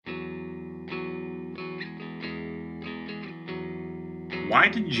Why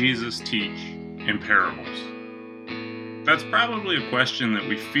did Jesus teach in parables? That's probably a question that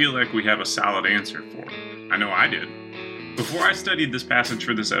we feel like we have a solid answer for. I know I did. Before I studied this passage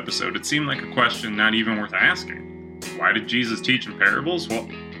for this episode, it seemed like a question not even worth asking. Why did Jesus teach in parables? Well,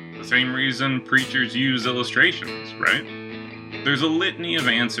 the same reason preachers use illustrations, right? There's a litany of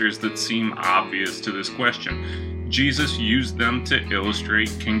answers that seem obvious to this question. Jesus used them to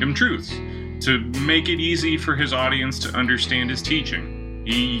illustrate kingdom truths, to make it easy for his audience to understand his teaching.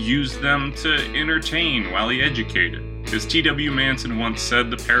 He used them to entertain while he educated. As T.W. Manson once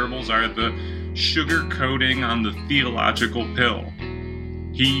said, the parables are the sugar coating on the theological pill.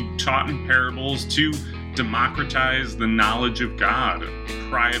 He taught in parables to democratize the knowledge of God,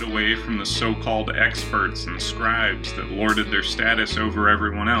 pry it away from the so-called experts and scribes that lorded their status over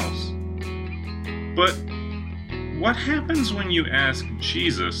everyone else. But what happens when you ask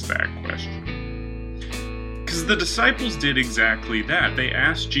Jesus that question? Because the disciples did exactly that. They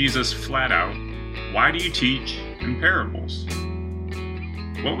asked Jesus flat out, "Why do you teach in parables?"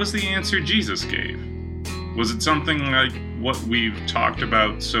 What was the answer Jesus gave? Was it something like what we've talked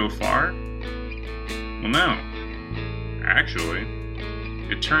about so far? Well, no. Actually,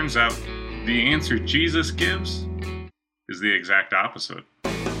 it turns out the answer Jesus gives is the exact opposite.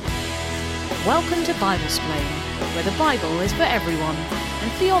 Welcome to Biblesplain, where the Bible is for everyone,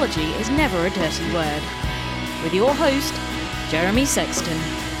 and theology is never a dirty word. With your host, Jeremy Sexton.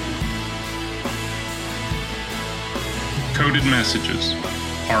 Coded Messages,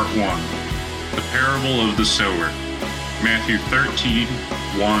 Part 1. The Parable of the Sower, Matthew 13,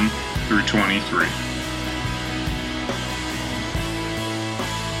 1 through 23.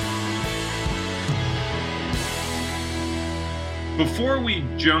 Before we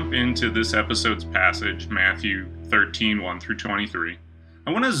jump into this episode's passage, Matthew 13, 1 through 23, I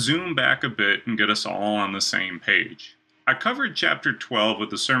want to zoom back a bit and get us all on the same page. I covered chapter 12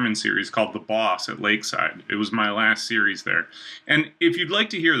 of the sermon series called The Boss at Lakeside. It was my last series there. And if you'd like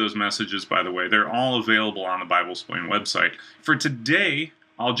to hear those messages, by the way, they're all available on the Biblesplain website. For today,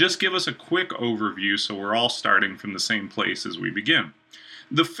 I'll just give us a quick overview so we're all starting from the same place as we begin.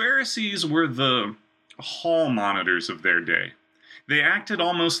 The Pharisees were the hall monitors of their day. They acted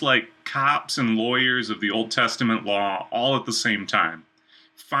almost like cops and lawyers of the Old Testament law all at the same time,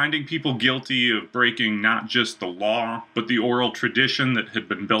 finding people guilty of breaking not just the law, but the oral tradition that had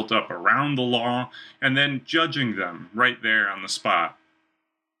been built up around the law, and then judging them right there on the spot.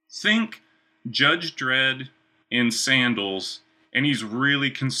 Think Judge Dredd in sandals, and he's really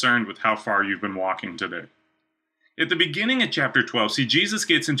concerned with how far you've been walking today. At the beginning of chapter 12, Jesus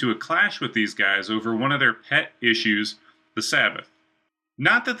gets into a clash with these guys over one of their pet issues, the Sabbath.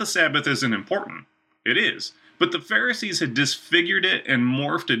 Not that the Sabbath isn't important. It is. But the Pharisees had disfigured it and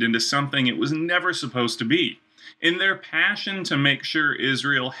morphed it into something it was never supposed to be. In their passion to make sure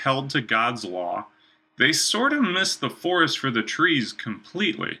Israel held to God's law, they sort of missed the forest for the trees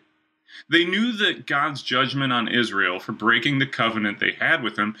completely. They knew that God's judgment on Israel for breaking the covenant they had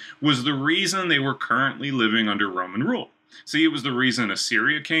with him was the reason they were currently living under Roman rule. See, it was the reason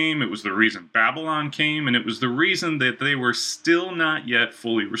Assyria came, it was the reason Babylon came, and it was the reason that they were still not yet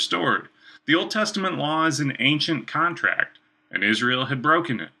fully restored. The Old Testament law is an ancient contract, and Israel had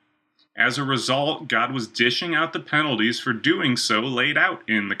broken it. As a result, God was dishing out the penalties for doing so laid out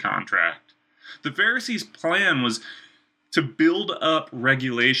in the contract. The Pharisees' plan was to build up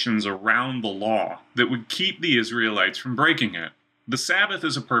regulations around the law that would keep the Israelites from breaking it. The Sabbath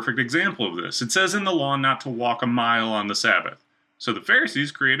is a perfect example of this. It says in the law not to walk a mile on the Sabbath. So the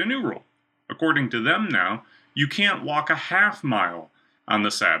Pharisees create a new rule. According to them now, you can't walk a half mile on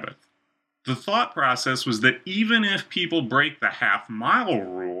the Sabbath. The thought process was that even if people break the half-mile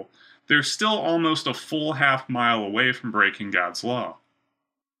rule, they're still almost a full half mile away from breaking God's law.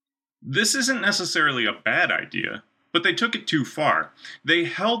 This isn't necessarily a bad idea, but they took it too far. They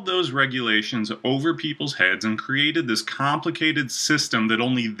held those regulations over people's heads and created this complicated system that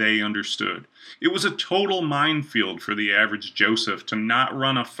only they understood. It was a total minefield for the average Joseph to not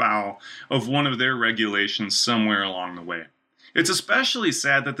run afoul of one of their regulations somewhere along the way. It's especially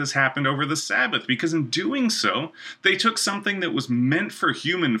sad that this happened over the Sabbath, because in doing so, they took something that was meant for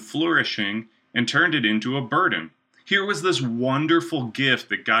human flourishing and turned it into a burden. Here was this wonderful gift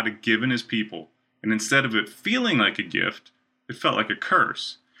that God had given his people, and instead of it feeling like a gift, it felt like a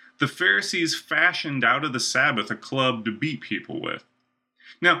curse. The Pharisees fashioned out of the Sabbath a club to beat people with.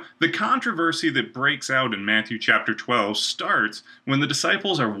 Now, the controversy that breaks out in Matthew chapter 12 starts when the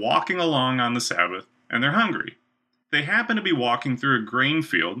disciples are walking along on the Sabbath and they're hungry. They happen to be walking through a grain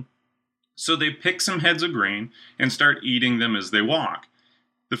field, so they pick some heads of grain and start eating them as they walk.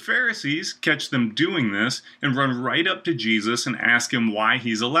 The Pharisees catch them doing this and run right up to Jesus and ask him why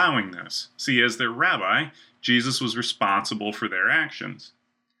he's allowing this. See, as their rabbi, Jesus was responsible for their actions.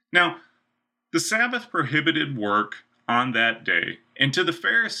 Now, the Sabbath prohibited work on that day, and to the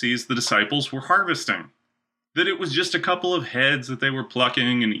Pharisees, the disciples were harvesting. That it was just a couple of heads that they were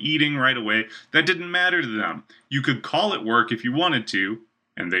plucking and eating right away, that didn't matter to them. You could call it work if you wanted to,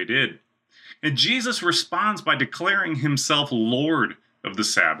 and they did. And Jesus responds by declaring himself Lord of the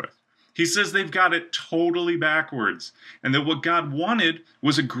Sabbath. He says they've got it totally backwards, and that what God wanted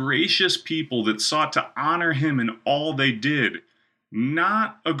was a gracious people that sought to honor him in all they did,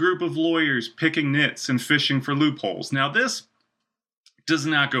 not a group of lawyers picking nits and fishing for loopholes. Now, this does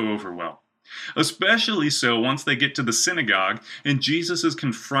not go over well, especially so once they get to the synagogue and Jesus is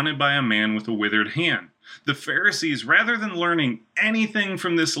confronted by a man with a withered hand. The Pharisees, rather than learning anything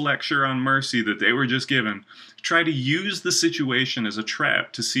from this lecture on mercy that they were just given, try to use the situation as a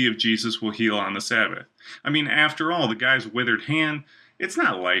trap to see if Jesus will heal on the Sabbath. I mean, after all, the guy's withered hand, it's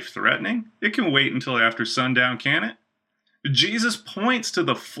not life-threatening. It can wait until after sundown, can it? Jesus points to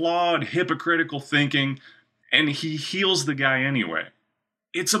the flawed, hypocritical thinking, and he heals the guy anyway.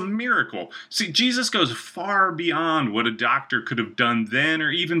 It's a miracle. See, Jesus goes far beyond what a doctor could have done then or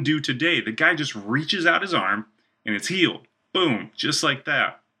even do today. The guy just reaches out his arm, and it's healed. Boom, just like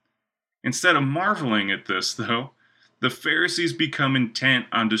that. Instead of marveling at this, though, the Pharisees become intent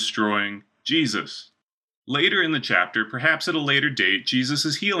on destroying Jesus. Later in the chapter, perhaps at a later date, Jesus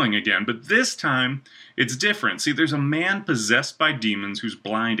is healing again, but this time it's different. See, there's a man possessed by demons who's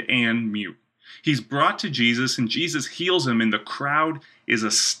blind and mute. He's brought to Jesus, and Jesus heals him, and the crowd is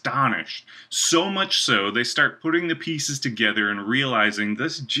astonished. So much so, they start putting the pieces together and realizing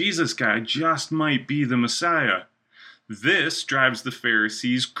this Jesus guy just might be the Messiah. This drives the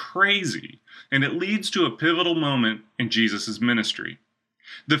Pharisees crazy, and it leads to a pivotal moment in Jesus' ministry.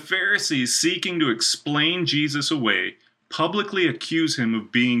 The Pharisees, seeking to explain Jesus away, publicly accuse him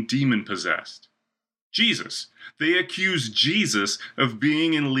of being demon-possessed. They accuse Jesus of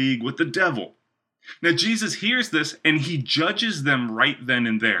being in league with the devil. Now, Jesus hears this, and he judges them right then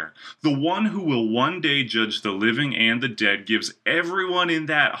and there. The one who will one day judge the living and the dead gives everyone in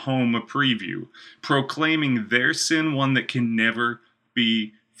that home a preview, proclaiming their sin one that can never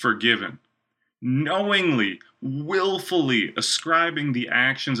be forgiven. Knowingly, willfully ascribing the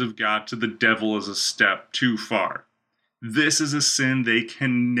actions of God to the devil is a step too far. This is a sin they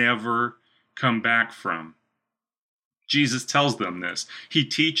can never come back from. Jesus tells them this. He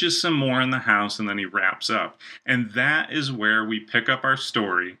teaches some more in the house, and then he wraps up. And that is where we pick up our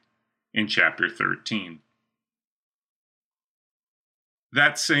story in chapter 13.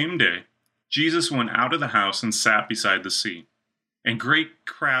 That same day, Jesus went out of the house and sat beside the sea. And great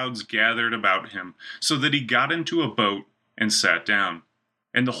crowds gathered about him, so that he got into a boat and sat down.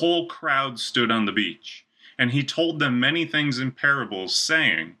 And the whole crowd stood on the beach. And he told them many things in parables,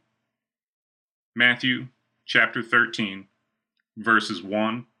 saying, Matthew chapter 13, verses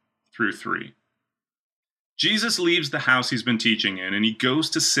 1 through 3. Jesus leaves the house he's been teaching in, and he goes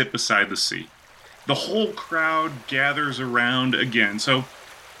to sit beside the sea. The whole crowd gathers around again, so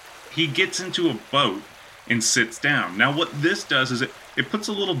he gets into a boat and sits down. Now what this does is it puts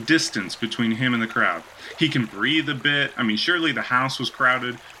a little distance between him and the crowd. He can breathe a bit. I mean, surely the house was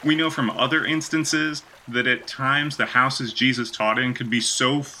crowded. We know from other instances that at times the houses Jesus taught in could be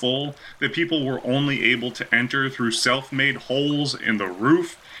so full that people were only able to enter through self-made holes in the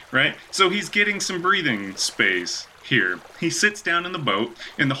roof, right? So he's getting some breathing space here. He sits down in the boat,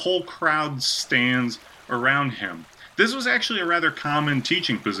 and the whole crowd stands around him. This was actually a rather common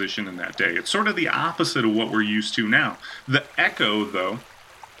teaching position in that day. It's sort of the opposite of what we're used to now. The echo, though,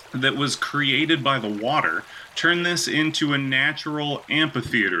 that was created by the water turned this into a natural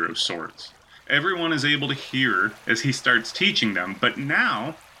amphitheater of sorts. Everyone is able to hear as he starts teaching them, but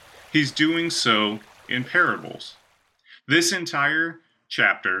now he's doing so in parables. This entire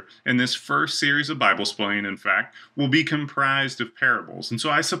chapter and this first series of Bible-splaining, in fact, will be comprised of parables. And so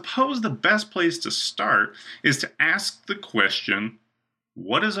I suppose the best place to start is to ask the question,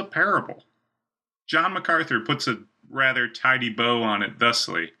 what is a parable? John MacArthur puts a rather tidy bow on it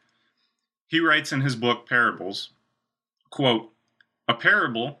thusly. He writes in his book, Parables, quote, "A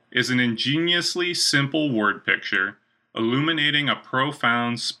parable is an ingeniously simple word picture illuminating a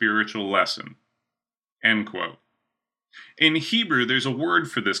profound spiritual lesson." End quote. In Hebrew, there's a word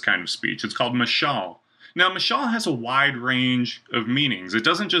for this kind of speech. It's called mashal. Now, mashal has a wide range of meanings. It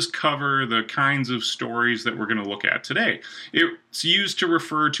doesn't just cover the kinds of stories that we're going to look at today. It's used to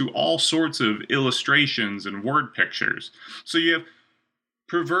refer to all sorts of illustrations and word pictures. So you have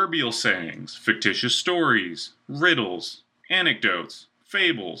proverbial sayings, fictitious stories, riddles, anecdotes,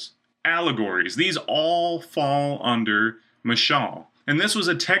 fables, allegories. These all fall under mashal. And this was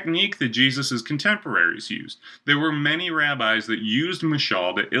a technique that Jesus' contemporaries used. There were many rabbis that used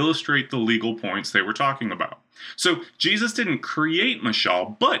mashal to illustrate the legal points they were talking about. So Jesus didn't create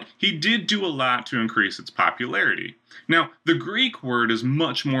mashal, but he did do a lot to increase its popularity. Now, the Greek word is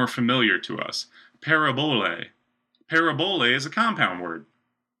much more familiar to us, parabole. Parabole is a compound word.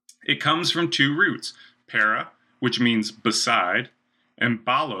 It comes from two roots, para, which means beside, and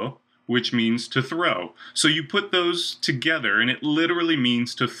balo, which means to throw. So you put those together, and it literally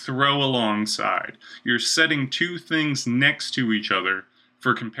means to throw alongside. You're setting two things next to each other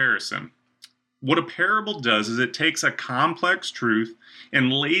for comparison. What a parable does is it takes a complex truth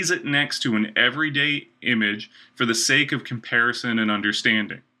and lays it next to an everyday image for the sake of comparison and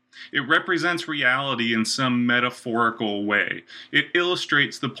understanding. It represents reality in some metaphorical way. It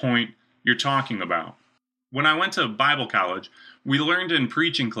illustrates the point you're talking about. When I went to Bible college, we learned in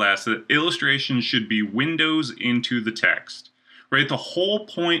preaching class that illustrations should be windows into the text, right? The whole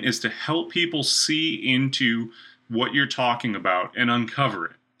point is to help people see into what you're talking about and uncover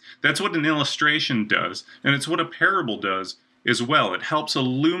it. That's what an illustration does, and it's what a parable does as well. It helps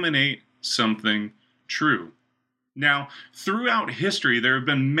illuminate something true. Now, throughout history, there have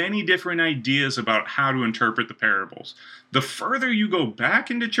been many different ideas about how to interpret the parables. The further you go back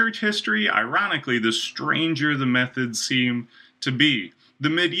into church history, ironically, the stranger the methods seem to be. The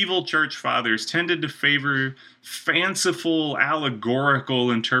medieval church fathers tended to favor fanciful, allegorical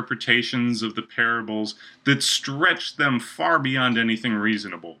interpretations of the parables that stretched them far beyond anything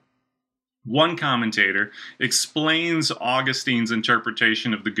reasonable. One commentator explains Augustine's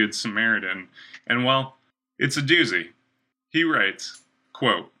interpretation of the Good Samaritan, and well, it's a doozy. He writes,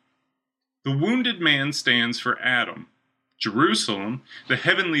 quote, "The wounded man stands for Adam, Jerusalem, the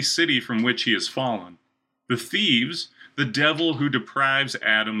heavenly city from which he has fallen. The thieves, the devil who deprives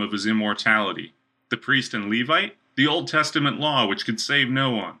Adam of his immortality. The priest and Levite, the Old Testament law which could save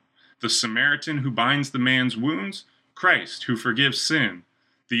no one. The Samaritan who binds the man's wounds, Christ who forgives sin.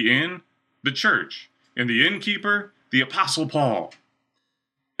 The inn, the church, and the innkeeper, the Apostle Paul."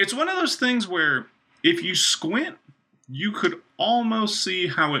 It's one of those things where if you squint, you could almost see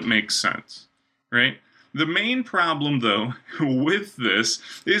how it makes sense, right? The main problem, though, with this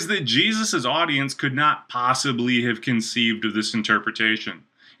is that Jesus' audience could not possibly have conceived of this interpretation.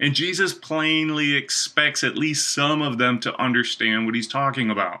 And Jesus plainly expects at least some of them to understand what he's talking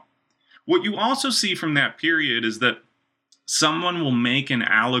about. What you also see from that period is that someone will make an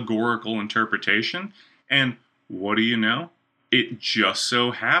allegorical interpretation, and what do you know? It just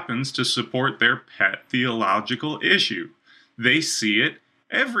so happens to support their pet theological issue. They see it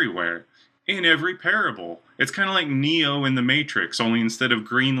everywhere, in every parable. It's kind of like Neo in the Matrix, only instead of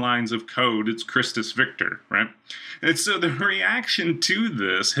green lines of code, it's Christus Victor, right? And so the reaction to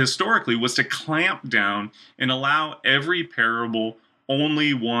this, historically, was to clamp down and allow every parable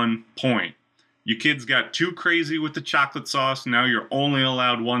only one point. You kids got too crazy with the chocolate sauce, now you're only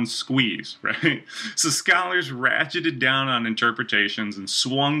allowed one squeeze, right? So scholars ratcheted down on interpretations and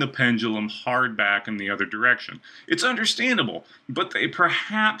swung the pendulum hard back in the other direction. It's understandable, but they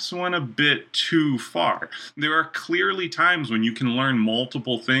perhaps went a bit too far. There are clearly times when you can learn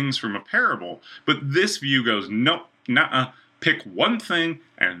multiple things from a parable, but this view goes, nope, nuh-uh, pick one thing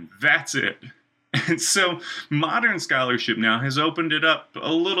and that's it. And so modern scholarship now has opened it up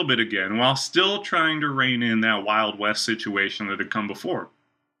a little bit again, while still trying to rein in that Wild West situation that had come before.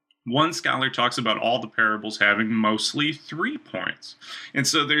 One scholar talks about all the parables having mostly 3 points. And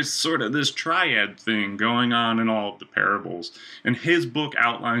so there's sort of this triad thing going on in all of the parables. And his book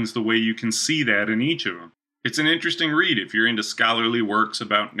outlines the way you can see that in each of them. It's an interesting read if you're into scholarly works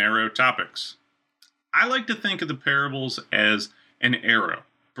about narrow topics. I like to think of the parables as an arrow.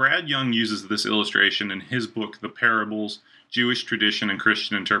 Brad Young uses this illustration in his book, The Parables, Jewish Tradition and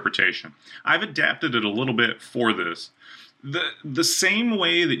Christian Interpretation. I've adapted it a little bit for this. The same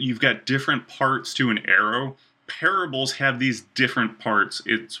way that you've got different parts to an arrow, parables have these different parts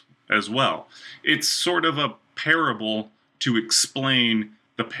as well. It's sort of a parable to explain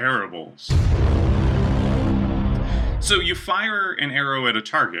the parables. So you fire an arrow at a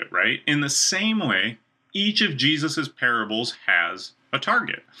target, right? In the same way, each of Jesus' parables has a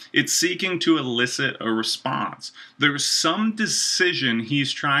target. It's seeking to elicit a response. There's some decision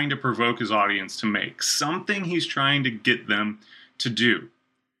he's trying to provoke his audience to make, something he's trying to get them to do.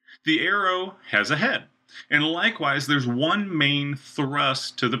 The arrow has a head, and likewise, there's one main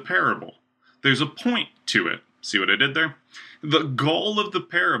thrust to the parable. There's a point to it. See what I did there? The goal of the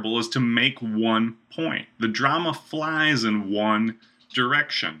parable is to make one point. The drama flies in one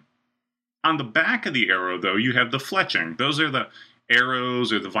direction. On the back of the arrow, though, you have the fletching. Those are the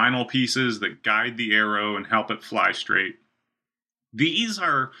arrows or the vinyl pieces that guide the arrow and help it fly straight. These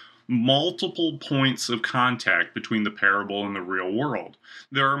are multiple points of contact between the parable and the real world.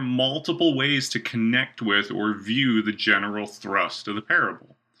 There are multiple ways to connect with or view the general thrust of the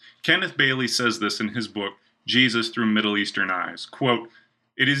parable. Kenneth Bailey says this in his book, Jesus Through Middle Eastern Eyes. Quote,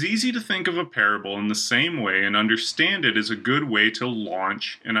 "It is easy to think of a parable in the same way and understand it as a good way to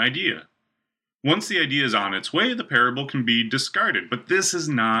launch an idea. Once the idea is on its way, the parable can be discarded, but this is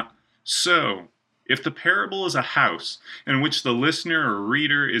not so. If the parable is a house in which the listener or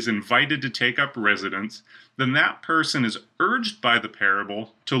reader is invited to take up residence, then that person is urged by the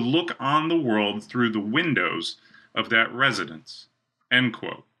parable to look on the world through the windows of that residence." End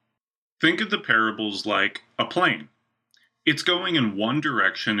quote. Think of the parables like a plane. It's going in one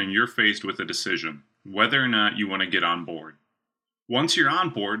direction and you're faced with a decision, whether or not you want to get on board. Once you're on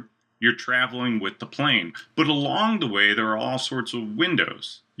board, you're traveling with the plane, but along the way there are all sorts of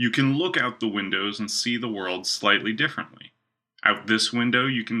windows. You can look out the windows and see the world slightly differently. Out this window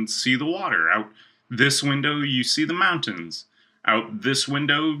you can see the water. Out this window you see the mountains. Out this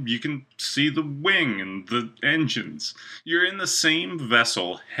window you can see the wing and the engines. You're in the same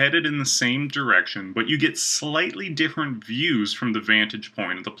vessel, headed in the same direction, but you get slightly different views from the vantage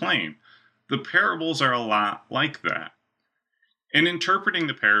point of the plane. The parables are a lot like that. In interpreting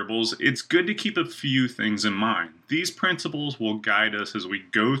the parables, it's good to keep a few things in mind. These principles will guide us as we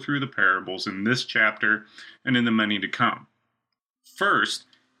go through the parables in this chapter and in the many to come. First,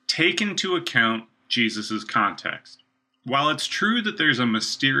 take into account Jesus' context. While it's true that there's a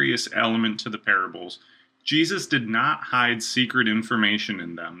mysterious element to the parables, Jesus did not hide secret information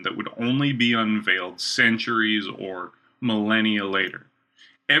in them that would only be unveiled centuries or millennia later.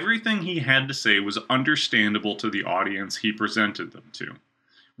 Everything he had to say was understandable to the audience he presented them to.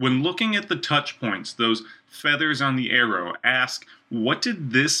 When looking at the touch points, those feathers on the arrow, ask, what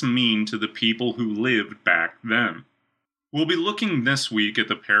did this mean to the people who lived back then? We'll be looking this week at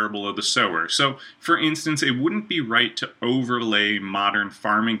the parable of the sower. So, for instance, it wouldn't be right to overlay modern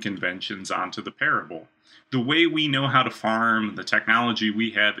farming conventions onto the parable. The way we know how to farm, the technology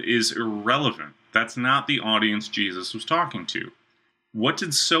we have, is irrelevant. That's not the audience Jesus was talking to. What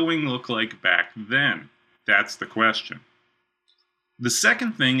did sowing look like back then? That's the question. The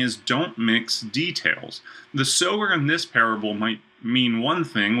second thing is don't mix details. The sower in this parable might mean one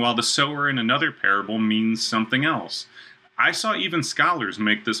thing, while the sower in another parable means something else. I saw even scholars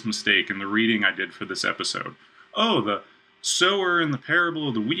make this mistake in the reading I did for this episode. Oh, the sower in the parable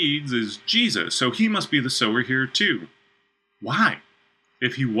of the weeds is Jesus, so he must be the sower here too. Why?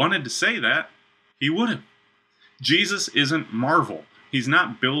 If he wanted to say that, he would have. Jesus isn't Marvel. He's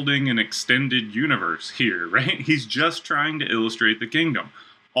not building an extended universe here, right? He's just trying to illustrate the kingdom.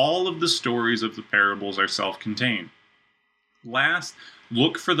 All of the stories of the parables are self-contained. Last,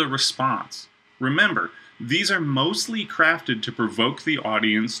 look for the response. Remember, these are mostly crafted to provoke the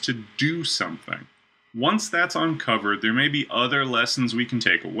audience to do something. Once that's uncovered, there may be other lessons we can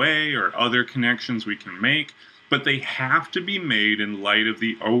take away or other connections we can make, but they have to be made in light of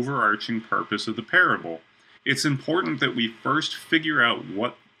the overarching purpose of the parable. It's important that we first figure out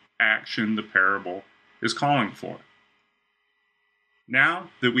what action the parable is calling for.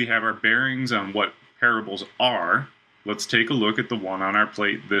 Now that we have our bearings on what parables are, let's take a look at the one on our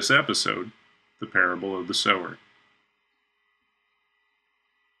plate this episode, the parable of the sower.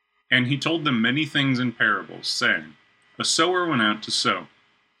 And he told them many things in parables, saying, A sower went out to sow.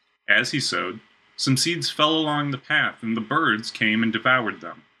 As he sowed, some seeds fell along the path, and the birds came and devoured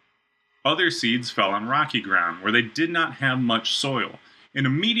them. Other seeds fell on rocky ground, where they did not have much soil, and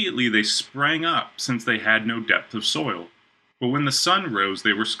immediately they sprang up, since they had no depth of soil. But when the sun rose,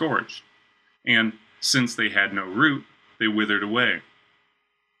 they were scorched, and since they had no root, they withered away.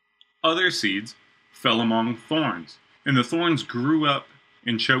 Other seeds fell among thorns, and the thorns grew up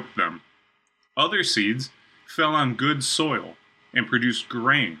and choked them. Other seeds fell on good soil and produced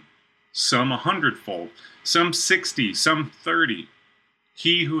grain, some 100-fold, some 60, some 30.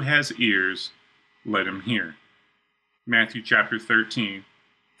 He who has ears, let him hear. Matthew chapter 13,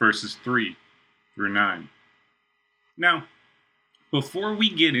 verses 3 through 9. Now, before we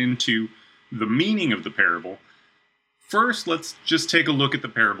get into the meaning of the parable, first let's just take a look at the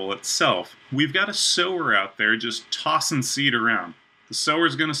parable itself. We've got a sower out there just tossing seed around. The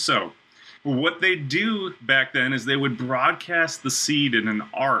sower's going to sow. What they do back then is they would broadcast the seed in an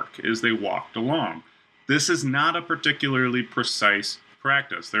arc as they walked along. This is not a particularly precise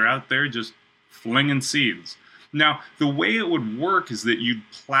practice. They're out there just flinging seeds. Now, the way it would work is that you'd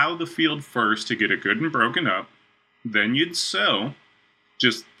plow the field first to get it good and broken up. Then you'd sow,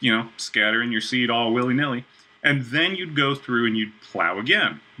 just, scattering your seed all willy-nilly. And then you'd go through and you'd plow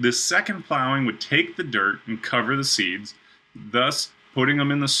again. This second plowing would take the dirt and cover the seeds, thus putting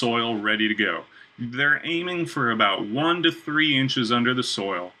them in the soil ready to go. They're aiming for about 1 to 3 inches under the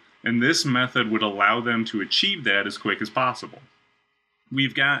soil, and this method would allow them to achieve that as quick as possible.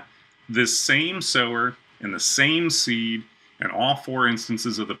 We've got this same sower and the same seed in all 4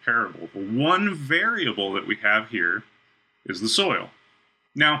 instances of the parable. The one variable that we have here is the soil.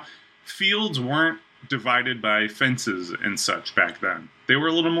 Now, fields weren't divided by fences and such back then. They were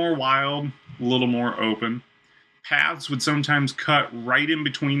a little more wild, a little more open. Paths would sometimes cut right in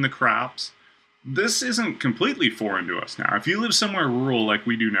between the crops. This isn't completely foreign to us now. If you live somewhere rural like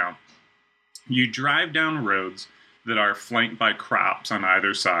we do now, you drive down roads that are flanked by crops on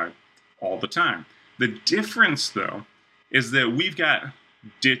either side all the time. The difference, though, is that we've got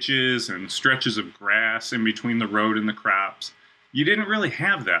ditches and stretches of grass in between the road and the crops. You didn't really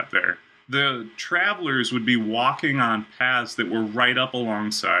have that there. The travelers would be walking on paths that were right up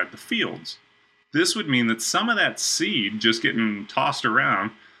alongside the fields. This would mean that some of that seed just getting tossed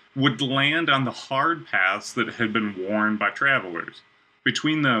around would land on the hard paths that had been worn by travelers.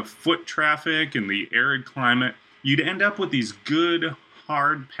 Between the foot traffic and the arid climate, you'd end up with these good,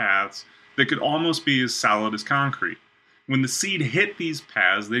 hard paths that could almost be as solid as concrete. When the seed hit these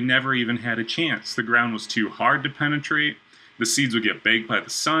paths, they never even had a chance. The ground was too hard to penetrate. The seeds would get baked by the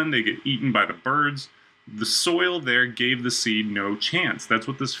sun. They get eaten by the birds. The soil there gave the seed no chance. That's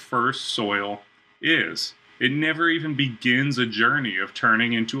what this first soil is. It never even begins a journey of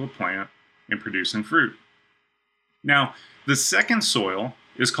turning into a plant and producing fruit. Now, the second soil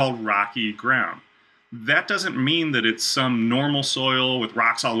is called rocky ground. That doesn't mean that it's some normal soil with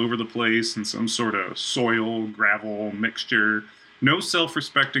rocks all over the place and some sort of soil, gravel mixture. No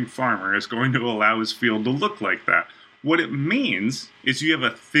self-respecting farmer is going to allow his field to look like that. What it means is you have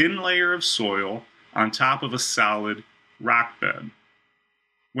a thin layer of soil on top of a solid rock bed.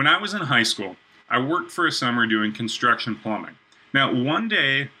 When I was in high school, I worked for a summer doing construction plumbing. Now, one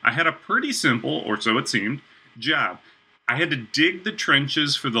day, I had a pretty simple, or so it seemed, job. I had to dig the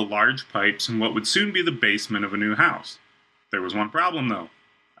trenches for the large pipes in what would soon be the basement of a new house. There was one problem, though.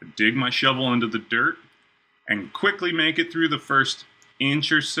 I'd dig my shovel into the dirt and quickly make it through the first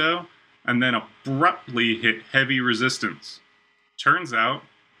inch or so, and then abruptly hit heavy resistance. Turns out,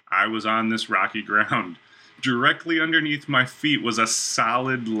 I was on this rocky ground. Directly underneath my feet was a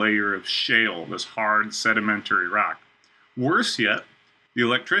solid layer of shale, this hard sedimentary rock. Worse yet, the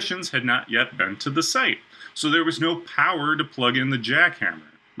electricians had not yet been to the site, so there was no power to plug in the jackhammer.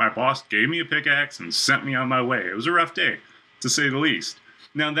 My boss gave me a pickaxe and sent me on my way. It was a rough day, to say the least.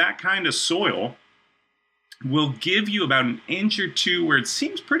 Now, that kind of soil will give you about an inch or two where it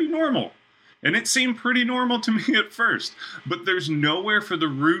seems pretty normal. And it seemed pretty normal to me at first, but there's nowhere for the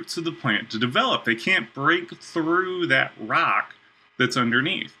roots of the plant to develop. They can't break through that rock that's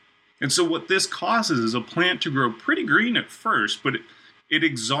underneath. And so what this causes is a plant to grow pretty green at first, but it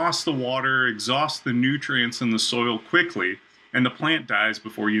exhausts the water, exhausts the nutrients in the soil quickly, and the plant dies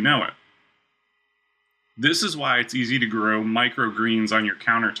before you know it. This is why it's easy to grow microgreens on your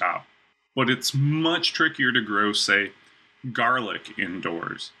countertop, but it's much trickier to grow, say, garlic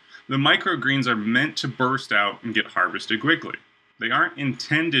indoors. The microgreens are meant to burst out and get harvested quickly. They aren't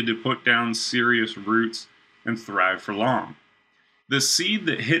intended to put down serious roots and thrive for long. The seed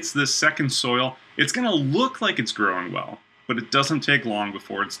that hits this second soil, it's going to look like it's growing well, but it doesn't take long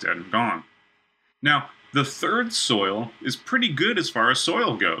before it's dead and gone. Now, the third soil is pretty good as far as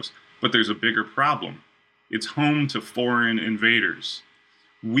soil goes, but there's a bigger problem. It's home to foreign invaders.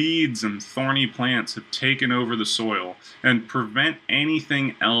 Weeds and thorny plants have taken over the soil and prevent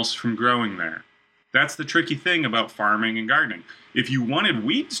anything else from growing there. That's the tricky thing about farming and gardening. If you wanted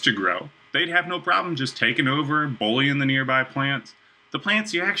weeds to grow, they'd have no problem just taking over and bullying the nearby plants. The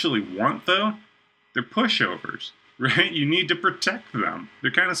plants you actually want, though, they're pushovers, right? You need to protect them.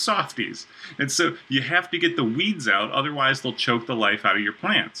 They're kind of softies. And so you have to get the weeds out, otherwise they'll choke the life out of your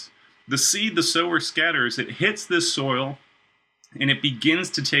plants. The seed the sower scatters, it hits this soil, and it begins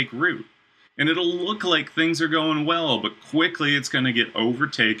to take root. And it'll look like things are going well, but quickly it's going to get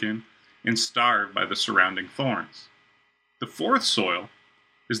overtaken and starved by the surrounding thorns. The fourth soil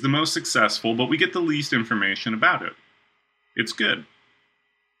is the most successful, but we get the least information about it. It's good.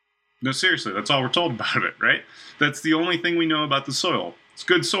 No, seriously, that's all we're told about it, right? That's the only thing we know about the soil. It's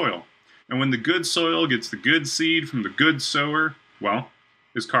good soil. And when the good soil gets the good seed from the good sower, well,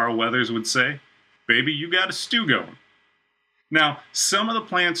 as Carl Weathers would say, baby, you got a stew going. Now, some of the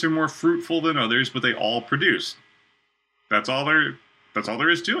plants are more fruitful than others, but they all produce. That's all there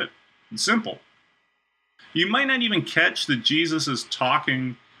is to it. It's simple. You might not even catch that Jesus is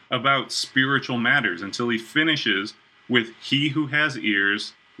talking about spiritual matters until he finishes with, "He who has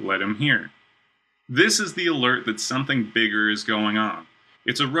ears, let him hear." This is the alert that something bigger is going on.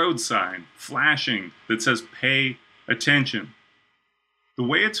 It's a road sign, flashing, that says, "Pay attention." The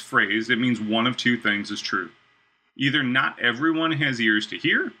way it's phrased, it means one of two things is true. Either not everyone has ears to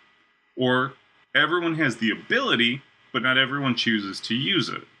hear, or everyone has the ability, but not everyone chooses to use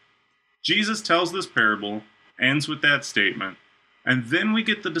it. Jesus tells this parable, ends with that statement, and then we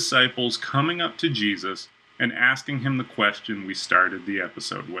get the disciples coming up to Jesus and asking him the question we started the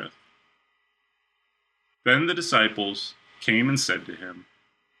episode with. Then the disciples came and said to him,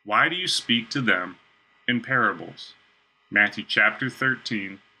 "Why do you speak to them in parables?" Matthew chapter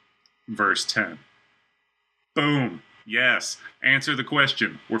 13, verse 10. Boom. Yes. Answer the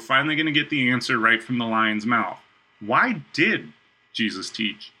question. We're finally going to get the answer right from the lion's mouth. Why did Jesus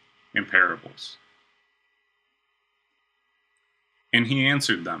teach in parables? And he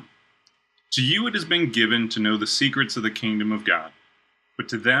answered them, "To you it has been given to know the secrets of the kingdom of God, but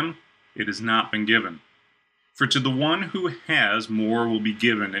to them it has not been given. For to the one who has, more will be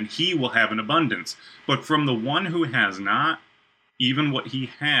given, and he will have an abundance. But from the one who has not, even what he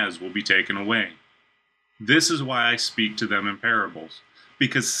has will be taken away. This is why I speak to them in parables,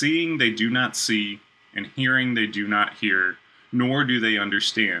 because seeing they do not see, and hearing they do not hear, nor do they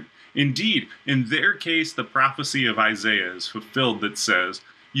understand. Indeed, in their case the prophecy of Isaiah is fulfilled that says,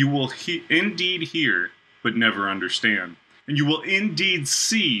 you will indeed hear, but never understand, and you will indeed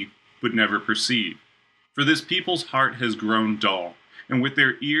see, but never perceive. For this people's heart has grown dull, and with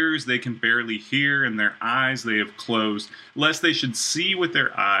their ears they can barely hear, and their eyes they have closed, lest they should see with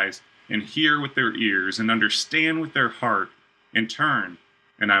their eyes, and hear with their ears, and understand with their heart, and turn,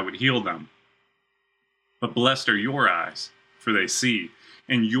 and I would heal them. But blessed are your eyes, for they see,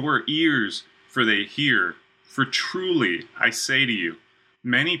 and your ears, for they hear. For truly, I say to you,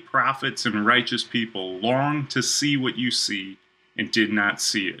 many prophets and righteous people longed to see what you see, and did not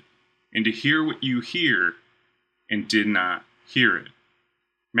see it, and to hear what you hear, and did not hear it.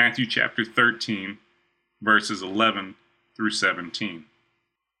 Matthew chapter 13, verses 11 through 17.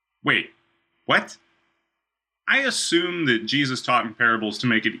 Wait, what? I assume that Jesus taught in parables to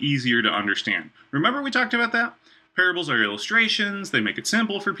make it easier to understand. Remember we talked about that? Parables are illustrations, they make it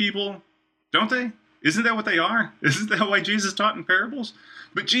simple for people, don't they? Isn't that what they are? Isn't that why Jesus taught in parables?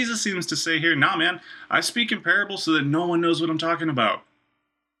 But Jesus seems to say here, nah man, I speak in parables so that no one knows what I'm talking about.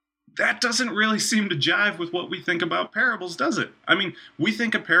 That doesn't really seem to jive with what we think about parables, does it? I mean, we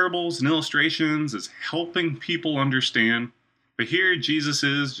think of parables and illustrations as helping people understand, but here Jesus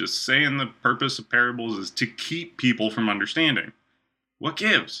is just saying the purpose of parables is to keep people from understanding. What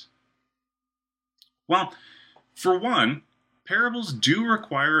gives? Well, for one, parables do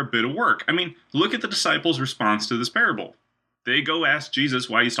require a bit of work. I mean, look at the disciples' response to this parable. They go ask Jesus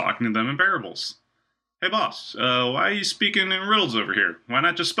why he's talking to them in parables. Hey boss, why are you speaking in riddles over here? Why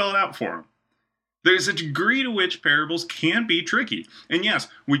not just spell it out for him? There's a degree to which parables can be tricky. And yes,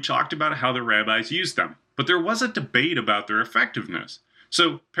 we talked about how the rabbis used them, but there was a debate about their effectiveness.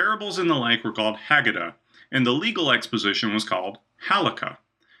 So parables and the like were called Haggadah, and the legal exposition was called Halakha.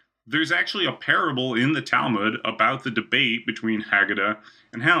 There's actually a parable in the Talmud about the debate between Haggadah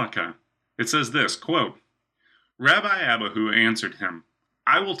and Halakha. It says this, quote, Rabbi Abahu answered him,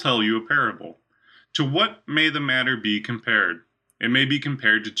 I will tell you a parable. To what may the matter be compared? It may be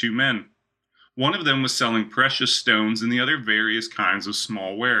compared to two men. One of them was selling precious stones and the other various kinds of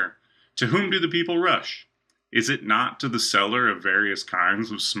small ware. To whom do the people rush? Is it not to the seller of various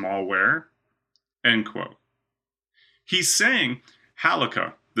kinds of small ware? End quote. He's saying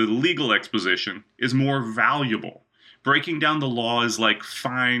Halakha, the legal exposition, is more valuable. Breaking down the law is like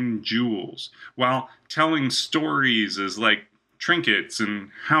fine jewels, while telling stories is like trinkets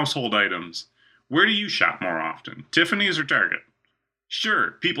and household items. Where do you shop more often, Tiffany's or Target?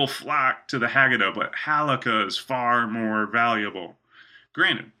 Sure, people flock to the Haggadah, but Halakha is far more valuable.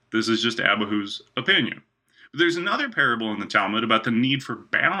 Granted, this is just Abahu's opinion. But there's another parable in the Talmud about the need for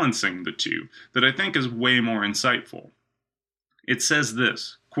balancing the two that I think is way more insightful. It says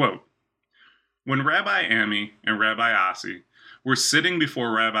this, quote, When Rabbi Ami and Rabbi Asi were sitting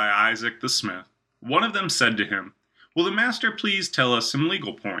before Rabbi Isaac the smith, one of them said to him, Will the master please tell us some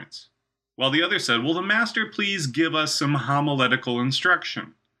legal points? While the other said, Will the master please give us some homiletical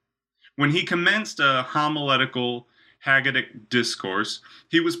instruction? When he commenced a homiletical Haggadic discourse,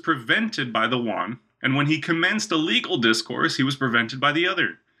 he was prevented by the one, and when he commenced a legal discourse, he was prevented by the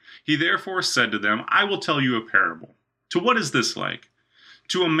other. He therefore said to them, I will tell you a parable. To what is this like?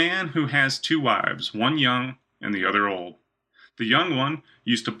 To a man who has two wives, one young and the other old. The young one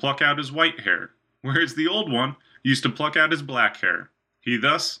used to pluck out his white hair, whereas the old one used to pluck out his black hair. He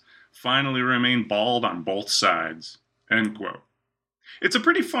thus finally remained bald on both sides. End quote. It's a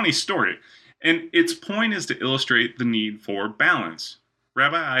pretty funny story, and its point is to illustrate the need for balance.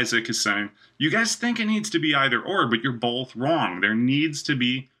 Rabbi Isaac is saying, you guys think it needs to be either or, but you're both wrong. There needs to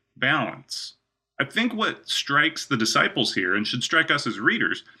be balance. I think what strikes the disciples here, and should strike us as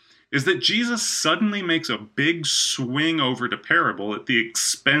readers, is that Jesus suddenly makes a big swing over to parable at the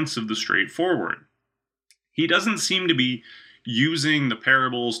expense of the straightforward. He doesn't seem to be using the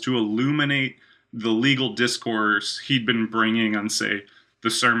parables to illuminate the legal discourse he'd been bringing on, say, the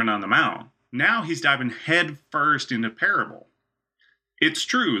Sermon on the Mount. Now he's diving head first into parable. It's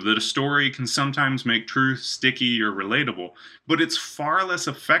true that a story can sometimes make truth sticky or relatable, but it's far less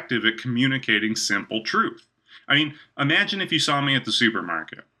effective at communicating simple truth. I mean, imagine if you saw me at the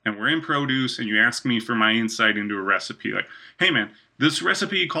supermarket and we're in produce and you ask me for my insight into a recipe. Like, hey man, this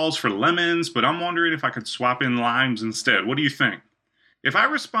recipe calls for lemons, but I'm wondering if I could swap in limes instead. What do you think? If I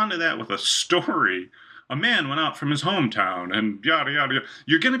respond to that with a story, a man went out from his hometown and yada yada yada,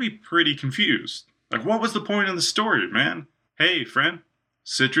 you're going to be pretty confused. Like, what was the point of the story, man? Hey, friend,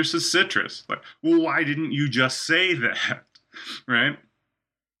 citrus is citrus. Like, well, why didn't you just say that? Right?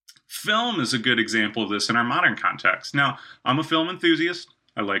 Film is a good example of this in our modern context. Now, I'm a film enthusiast.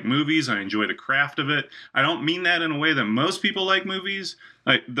 I like movies. I enjoy the craft of it. I don't mean that in a way that most people like movies.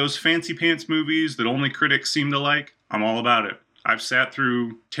 Like those fancy pants movies that only critics seem to like, I'm all about it. I've sat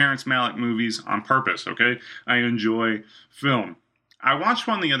through Terrence Malick movies on purpose, okay? I enjoy film. I watched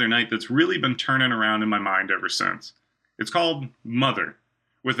one the other night that's really been turning around in my mind ever since. It's called Mother,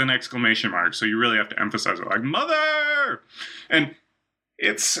 with an exclamation mark, so you really have to emphasize it, like, Mother! And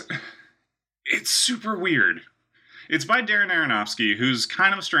it's super weird. It's by Darren Aronofsky, who's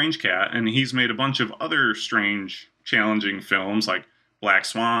kind of a strange cat, and he's made a bunch of other strange, challenging films like Black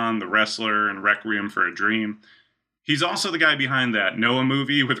Swan, The Wrestler, and Requiem for a Dream. He's also the guy behind that Noah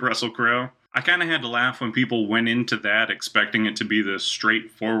movie with Russell Crowe. I kind of had to laugh when people went into that expecting it to be the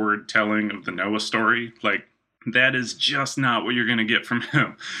straightforward telling of the Noah story. Like, that is just not what you're going to get from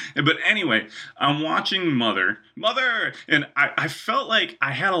him. But anyway, I'm watching Mother, and I felt like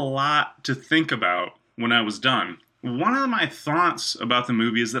I had a lot to think about when I was done. One of my thoughts about the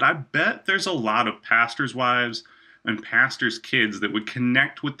movie is that I bet there's a lot of pastors' wives and pastors' kids that would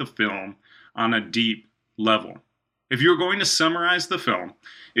connect with the film on a deep level. If you were going to summarize the film,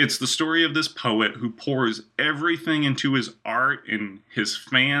 it's the story of this poet who pours everything into his art and his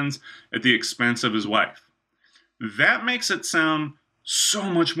fans at the expense of his wife. That makes it sound so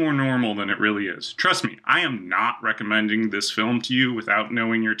much more normal than it really is. Trust me, I am not recommending this film to you without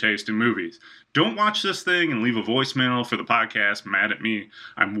knowing your taste in movies. Don't watch this thing and leave a voicemail for the podcast mad at me.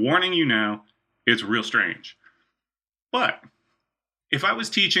 I'm warning you now, it's real strange. But if I was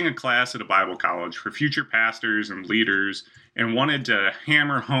teaching a class at a Bible college for future pastors and leaders and wanted to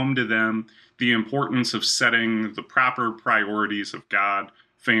hammer home to them the importance of setting the proper priorities of God,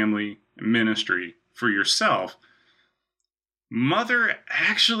 family, and ministry for yourself, Mother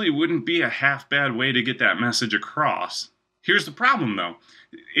actually wouldn't be a half-bad way to get that message across. Here's the problem, though.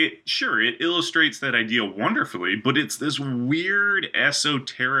 It illustrates that idea wonderfully, but it's this weird,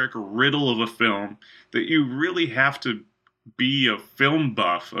 esoteric riddle of a film that you really have to be a film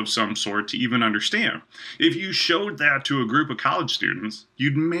buff of some sort to even understand. If you showed that to a group of college students,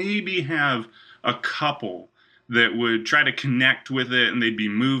 you'd maybe have a couple that would try to connect with it and they'd be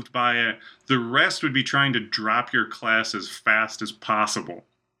moved by it. The rest would be trying to drop your class as fast as possible.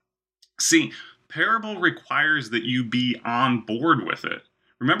 See, parable requires that you be on board with it.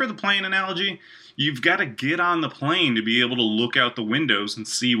 Remember the plane analogy? You've got to get on the plane to be able to look out the windows and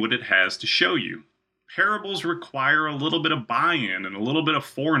see what it has to show you. Parables require a little bit of buy-in and a little bit of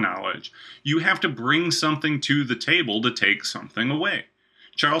foreknowledge. You have to bring something to the table to take something away.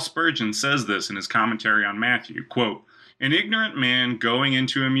 Charles Spurgeon says this in his commentary on Matthew, quote, "An ignorant man going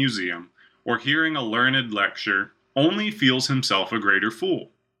into a museum or hearing a learned lecture only feels himself a greater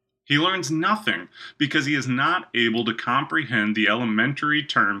fool. He learns nothing because he is not able to comprehend the elementary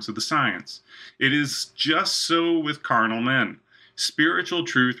terms of the science. It is just so with carnal men. Spiritual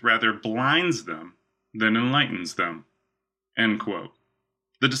truth rather blinds them than enlightens them." End quote.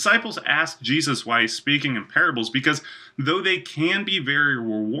 The disciples asked Jesus why he's speaking in parables because though they can be very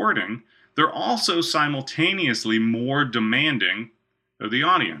rewarding, they're also simultaneously more demanding of the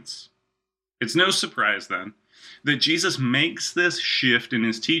audience. It's no surprise, then, that Jesus makes this shift in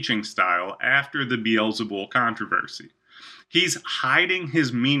his teaching style after the Beelzebul controversy. He's hiding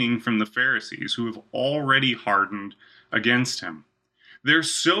his meaning from the Pharisees who have already hardened against him. They're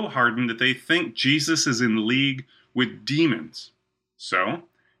so hardened that they think Jesus is in league with demons. So,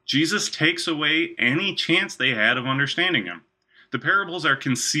 Jesus takes away any chance they had of understanding him. The parables are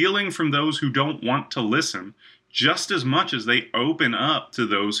concealing from those who don't want to listen just as much as they open up to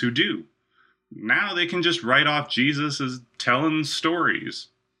those who do. Now they can just write off Jesus as telling stories.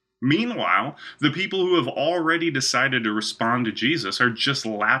 Meanwhile, the people who have already decided to respond to Jesus are just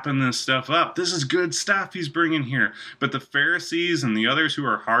lapping this stuff up. This is good stuff he's bringing here. But the Pharisees and the others who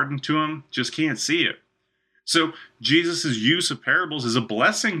are hardened to him just can't see it. So Jesus' use of parables is a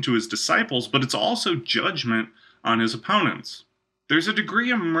blessing to his disciples, but it's also judgment on his opponents. There's a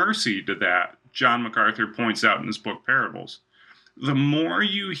degree of mercy to that, John MacArthur points out in his book Parables. The more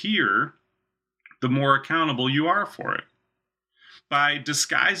you hear, the more accountable you are for it. By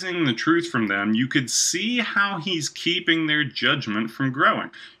disguising the truth from them, you could see how he's keeping their judgment from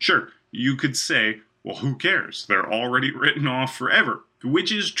growing. Sure, you could say, well, who cares? They're already written off forever,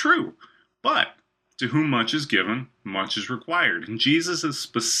 which is true. But to whom much is given, much is required. And Jesus is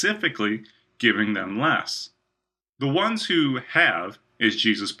specifically giving them less. The ones who have, as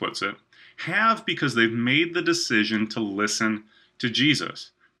Jesus puts it, have because they've made the decision to listen to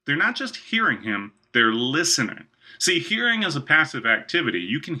Jesus. They're not just hearing him, they're listening. See, hearing is a passive activity.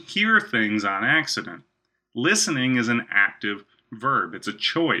 You can hear things on accident. Listening is an active verb. It's a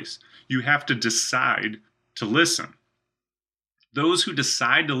choice. You have to decide to listen. Those who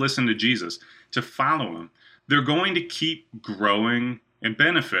decide to listen to Jesus, to follow him, they're going to keep growing and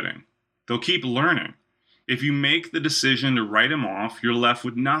benefiting. They'll keep learning. If you make the decision to write him off, you're left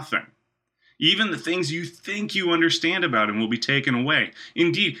with nothing. Even the things you think you understand about him will be taken away.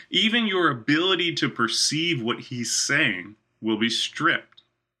 Indeed, even your ability to perceive what he's saying will be stripped.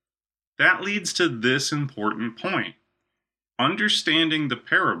 That leads to this important point. Understanding the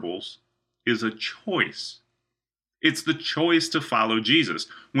parables is a choice. It's the choice to follow Jesus.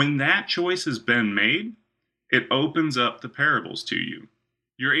 When that choice has been made, it opens up the parables to you.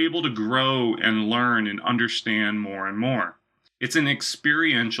 You're able to grow and learn and understand more and more. It's an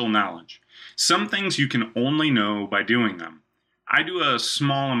experiential knowledge. Some things you can only know by doing them. I do a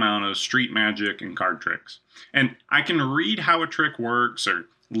small amount of street magic and card tricks, and I can read how a trick works or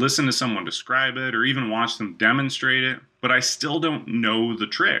listen to someone describe it or even watch them demonstrate it, but I still don't know the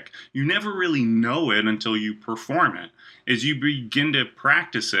trick. You never really know it until you perform it. As you begin to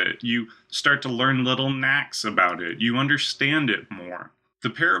practice it, you start to learn little knacks about it. You understand it more.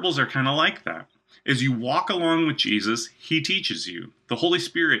 The parables are kind of like that. As you walk along with Jesus, he teaches you. The Holy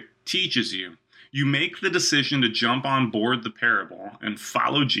Spirit teaches you. You make the decision to jump on board the parable and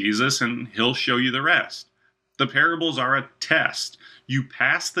follow Jesus, and he'll show you the rest. The parables are a test. You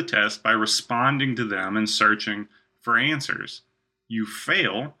pass the test by responding to them and searching for answers. You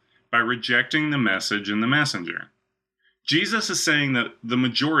fail by rejecting the message and the messenger. Jesus is saying that the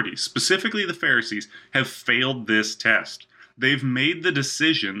majority, specifically the Pharisees, have failed this test. They've made the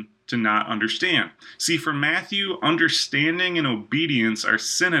decision to not understand. See, for Matthew, understanding and obedience are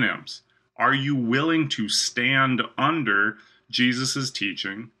synonyms. Are you willing to stand under Jesus'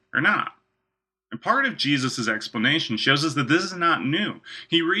 teaching or not? And part of Jesus' explanation shows us that this is not new.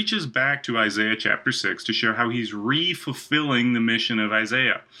 He reaches back to Isaiah chapter 6 to show how he's re-fulfilling the mission of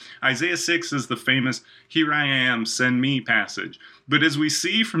Isaiah. Isaiah 6 is the famous, "Here I am, send me" passage. But as we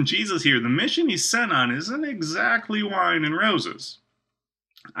see from Jesus here, the mission he's sent on isn't exactly wine and roses.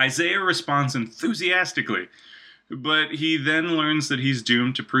 Isaiah responds enthusiastically, but he then learns that he's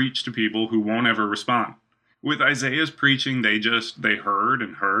doomed to preach to people who won't ever respond. With Isaiah's preaching, they heard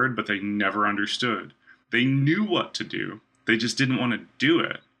and heard, but they never understood. They knew what to do, they just didn't want to do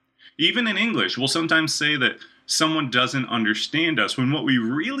it. Even in English, we'll sometimes say that someone doesn't understand us, when what we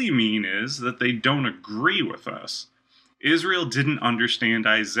really mean is that they don't agree with us. Israel didn't understand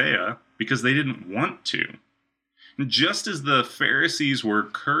Isaiah because they didn't want to. Just as the Pharisees were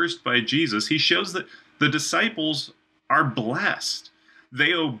cursed by Jesus, he shows that the disciples are blessed.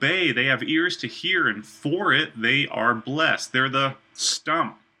 They obey, they have ears to hear, and for it they are blessed. They're the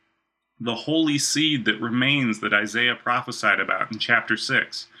stump, the holy seed that remains that Isaiah prophesied about in chapter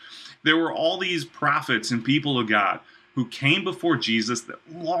 6. There were all these prophets and people of God who came before Jesus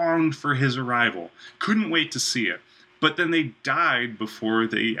that longed for his arrival, couldn't wait to see it, but then they died before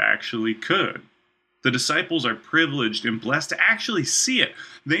they actually could. The disciples are privileged and blessed to actually see it.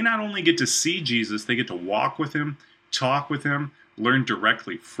 They not only get to see Jesus, they get to walk with him, talk with him, learn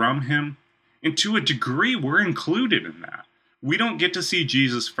directly from him. And to a degree, we're included in that. We don't get to see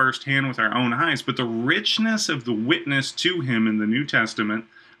Jesus firsthand with our own eyes, but the richness of the witness to him in the New Testament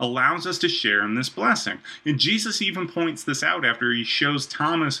allows us to share in this blessing. And Jesus even points this out after he shows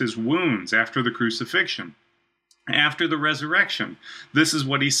Thomas his wounds after the crucifixion. After the resurrection, this is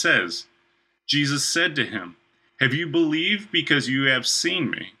what he says. Jesus said to him, "Have you believed because you have seen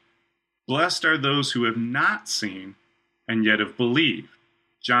me? Blessed are those who have not seen and yet have believed.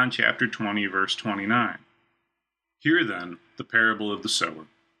 John chapter 20, verse 29. Hear then the parable of the sower.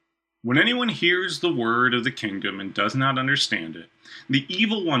 When anyone hears the word of the kingdom and does not understand it, the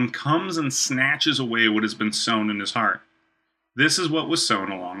evil one comes and snatches away what has been sown in his heart. This is what was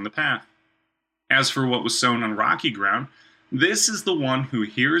sown along the path. As for what was sown on rocky ground, this is the one who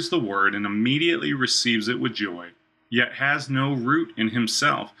hears the word and immediately receives it with joy, yet has no root in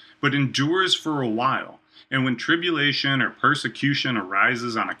himself, but endures for a while. And when tribulation or persecution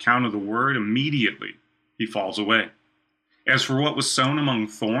arises on account of the word, immediately he falls away. As for what was sown among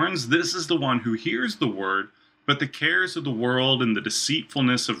thorns, this is the one who hears the word, but the cares of the world and the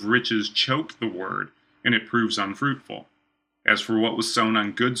deceitfulness of riches choke the word, and it proves unfruitful. As for what was sown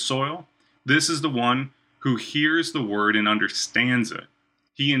on good soil, this is the one who hears the word and understands it.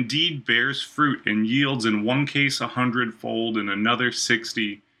 He indeed bears fruit and yields in one case 100-fold, in another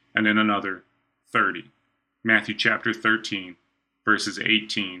 60, and in another 30. Matthew chapter 13, verses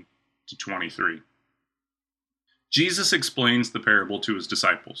 18 to 23. Jesus explains the parable to his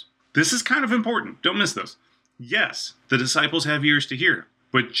disciples. This is kind of important. Don't miss this. Yes, the disciples have ears to hear,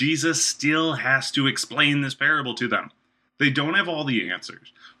 but Jesus still has to explain this parable to them. They don't have all the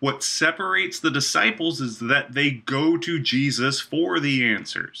answers. What separates the disciples is that they go to Jesus for the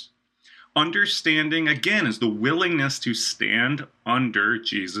answers. Understanding, again, is the willingness to stand under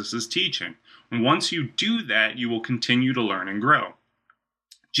Jesus' teaching. And once you do that, you will continue to learn and grow.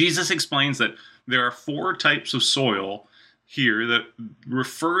 Jesus explains that there are 4 types of soil here that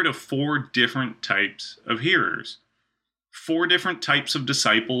refer to 4 different types of hearers. 4 different types of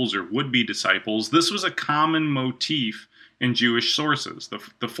disciples or would-be disciples. This was a common motif in Jewish sources,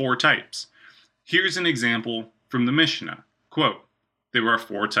 the 4 types. Here's an example from the Mishnah. Quote, there are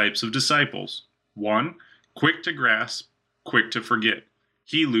 4 types of disciples. 1, quick to grasp, quick to forget.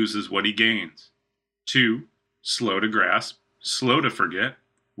 He loses what he gains. 2, slow to grasp, slow to forget.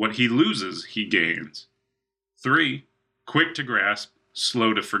 What he loses, he gains. 3, quick to grasp,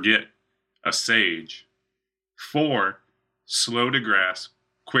 slow to forget. A sage. 4, slow to grasp,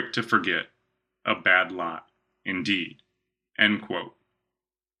 quick to forget. A bad lot, indeed. End quote.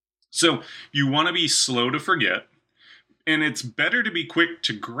 So you want to be slow to forget, and it's better to be quick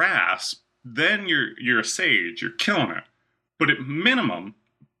to grasp. Then you're a sage. You're killing it. But at minimum,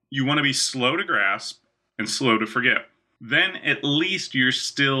 you want to be slow to grasp and slow to forget. Then at least you're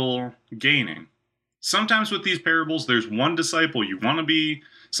still gaining. Sometimes with these parables, there's one disciple you want to be.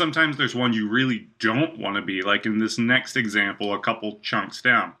 Sometimes there's one you really don't want to be, like in this next example, a couple chunks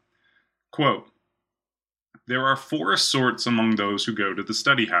down. Quote, there are 4 sorts among those who go to the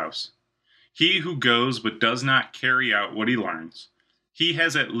study house. He who goes but does not carry out what he learns, he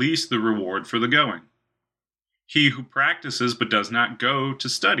has at least the reward for the going. He who practices but does not go to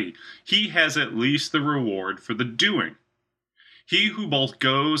study, he has at least the reward for the doing. He who both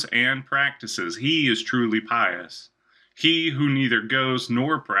goes and practices, he is truly pious. He who neither goes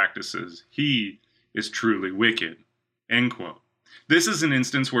nor practices, he is truly wicked. End quote. This is an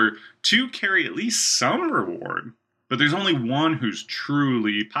instance where 2 carry at least some reward, but there's only one who's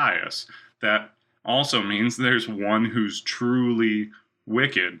truly pious. That also means there's one who's truly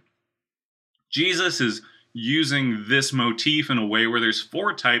wicked. Jesus is using this motif in a way where there's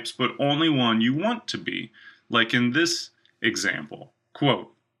 4 types, but only one you want to be. Like in this example,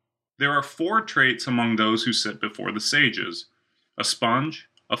 quote, there are 4 traits among those who sit before the sages: a sponge,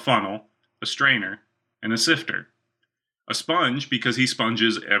 a funnel, a strainer, and a sifter. A sponge because he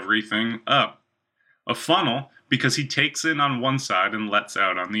sponges everything up. A funnel because he takes in on one side and lets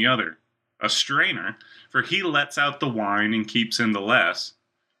out on the other. A strainer, for he lets out the wine and keeps in the less.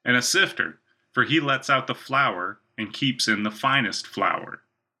 And a sifter, for he lets out the flour and keeps in the finest flour.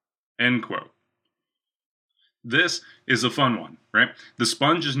 End quote. This is a fun one, right? The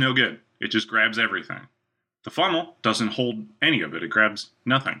sponge is no good. It just grabs everything. The funnel doesn't hold any of it. It grabs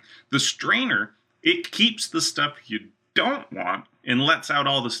nothing. The strainer, it keeps the stuff you don't want and lets out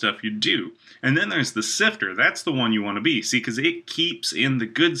all the stuff you do. And then there's the sifter. That's the one you want to be. See, because it keeps in the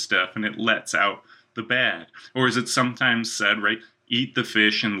good stuff and it lets out the bad. Or as it's sometimes said, right, eat the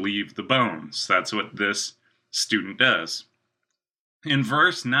fish and leave the bones. That's what this student does. In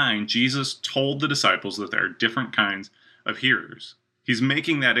verse 9, Jesus told the disciples that there are different kinds of hearers. He's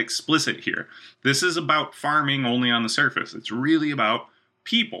making that explicit here. This is about farming only on the surface. It's really about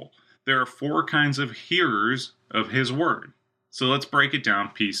people. There are 4 kinds of hearers of his word. So let's break it down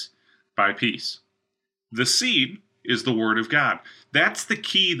piece by piece. The seed is the word of God. That's the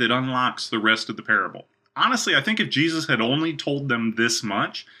key that unlocks the rest of the parable. Honestly, I think if Jesus had only told them this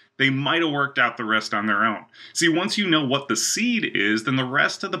much, they might have worked out the rest on their own. See, once you know what the seed is, then the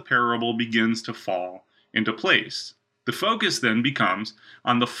rest of the parable begins to fall into place. The focus then becomes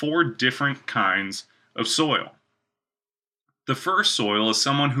on the 4 different kinds of soil. The first soil is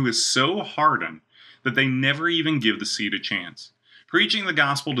someone who is so hardened that they never even give the seed a chance. Preaching the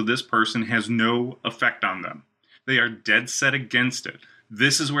gospel to this person has no effect on them. They are dead set against it.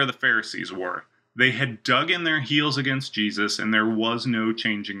 This is where the Pharisees were. They had dug in their heels against Jesus, and there was no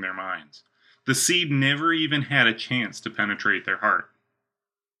changing their minds. The seed never even had a chance to penetrate their heart.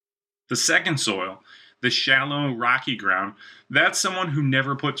 The second soil, the shallow, rocky ground, that's someone who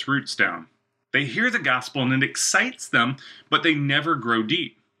never puts roots down. They hear the gospel and it excites them, but they never grow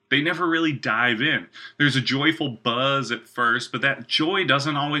deep. They never really dive in. There's a joyful buzz at first, but that joy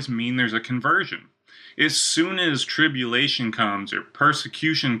doesn't always mean there's a conversion. As soon as tribulation comes or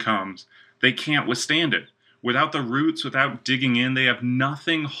persecution comes, they can't withstand it. Without the roots, without digging in, they have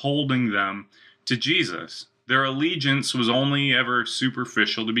nothing holding them to Jesus. Their allegiance was only ever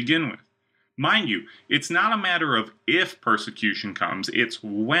superficial to begin with. Mind you, it's not a matter of if persecution comes, it's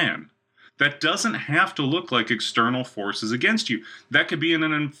when. That doesn't have to look like external forces against you. That could be an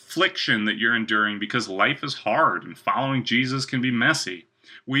infliction that you're enduring because life is hard and following Jesus can be messy.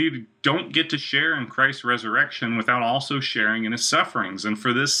 We don't get to share in Christ's resurrection without also sharing in his sufferings. And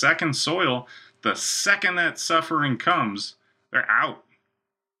for this second soil, the second that suffering comes, they're out.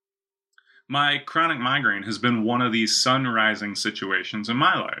 My chronic migraine has been one of these sun-rising situations in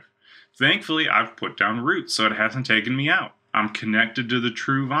my life. Thankfully, I've put down roots so it hasn't taken me out. I'm connected to the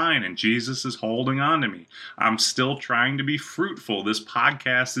true vine, and Jesus is holding on to me. I'm still trying to be fruitful. This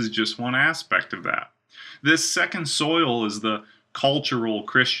podcast is just one aspect of that. This second soil is the cultural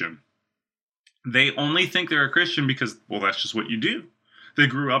Christian. They only think they're a Christian because, well, that's just what you do. They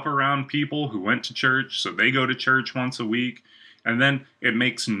grew up around people who went to church, so they go to church once a week, and then it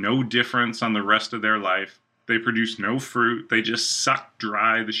makes no difference on the rest of their life. They produce no fruit. They just suck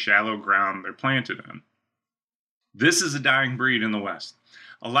dry the shallow ground they're planted in. This is a dying breed in the West.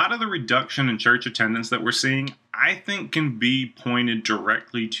 A lot of the reduction in church attendance that we're seeing, I think, can be pointed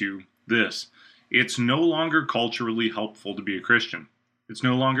directly to this. It's no longer culturally helpful to be a Christian. It's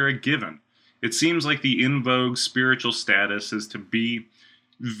no longer a given. It seems like the in vogue spiritual status is to be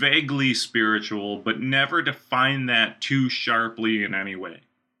vaguely spiritual, but never define that too sharply in any way.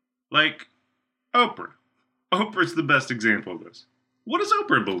 Like Oprah. Oprah's the best example of this. What does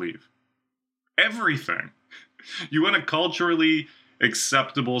Oprah believe? Everything. You want a culturally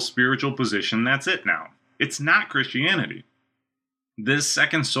acceptable spiritual position, that's it now. It's not Christianity. This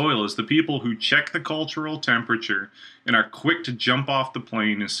second soil is the people who check the cultural temperature and are quick to jump off the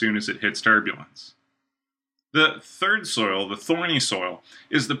plane as soon as it hits turbulence. The third soil, the thorny soil,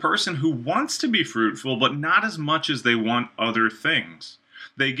 is the person who wants to be fruitful, but not as much as they want other things.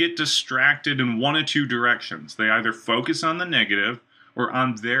 They get distracted in one of two directions. They either focus on the negative or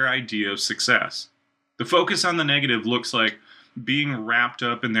on their idea of success. The focus on the negative looks like being wrapped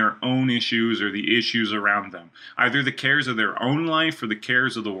up in their own issues or the issues around them, either the cares of their own life or the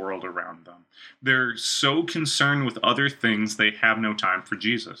cares of the world around them. They're so concerned with other things they have no time for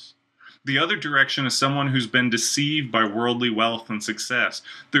Jesus. The other direction is someone who's been deceived by worldly wealth and success.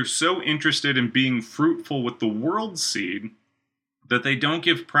 They're so interested in being fruitful with the world's seed that they don't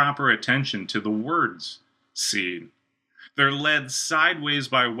give proper attention to the word's seed. They're led sideways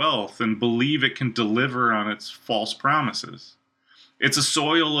by wealth and believe it can deliver on its false promises. It's a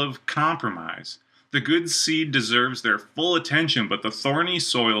soil of compromise. The good seed deserves their full attention, but the thorny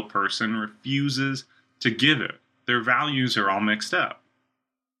soil person refuses to give it. Their values are all mixed up.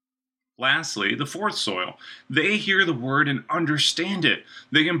 Lastly, the fourth soil. They hear the word and understand it.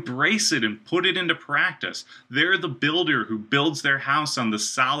 They embrace it and put it into practice. They're the builder who builds their house on the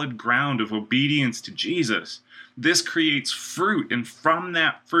solid ground of obedience to Jesus. This creates fruit, and from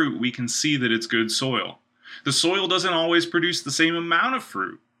that fruit we can see that it's good soil. The soil doesn't always produce the same amount of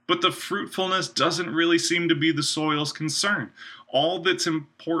fruit, but the fruitfulness doesn't really seem to be the soil's concern. All that's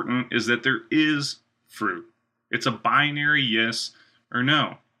important is that there is fruit. It's a binary yes or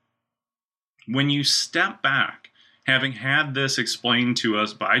no. When you step back, having had this explained to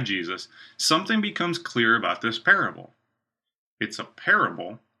us by Jesus, something becomes clear about this parable. It's a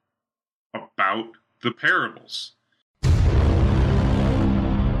parable about the parables.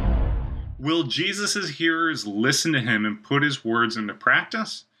 Will Jesus' hearers listen to him and put his words into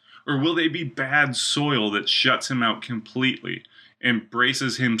practice? Or will they be bad soil that shuts him out completely,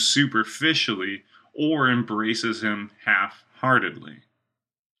 embraces him superficially, or embraces him half-heartedly?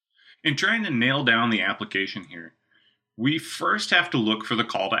 In trying to nail down the application here, we first have to look for the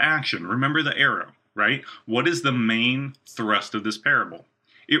call to action. Remember the arrow, right? What is the main thrust of this parable?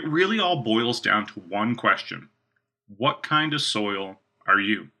 It really all boils down to one question. What kind of soil are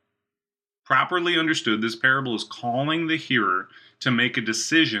you? Properly understood, this parable is calling the hearer to make a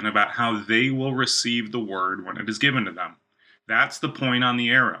decision about how they will receive the word when it is given to them. That's the point on the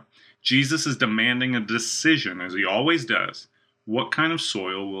arrow. Jesus is demanding a decision, as he always does. What kind of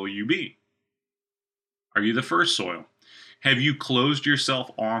soil will you be? Are you the first soil? Have you closed yourself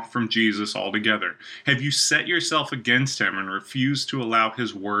off from Jesus altogether? Have you set yourself against him and refused to allow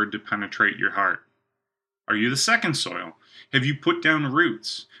his word to penetrate your heart? Are you the second soil? Have you put down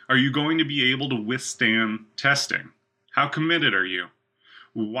roots? Are you going to be able to withstand testing? How committed are you?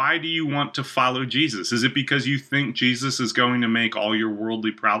 Why do you want to follow Jesus? Is it because you think Jesus is going to make all your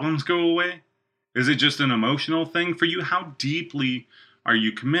worldly problems go away? Is it just an emotional thing for you? How deeply are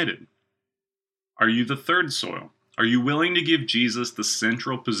you committed? Are you the third soil? Are you willing to give Jesus the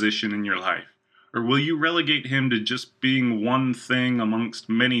central position in your life? Or will you relegate him to just being one thing amongst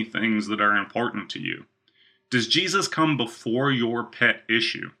many things that are important to you? Does Jesus come before your pet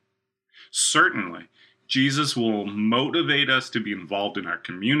issue? Certainly, Jesus will motivate us to be involved in our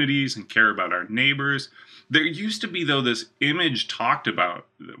communities and care about our neighbors. There used to be, though, this image talked about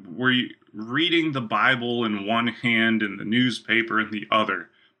where you're reading the Bible in one hand and the newspaper in the other.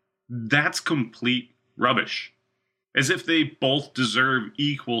 That's complete rubbish. As if they both deserve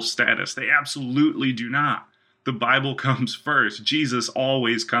equal status. They absolutely do not. The Bible comes first. Jesus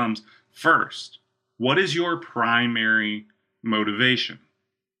always comes first. What is your primary motivation?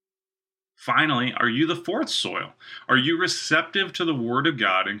 Finally, are you the fourth soil? Are you receptive to the Word of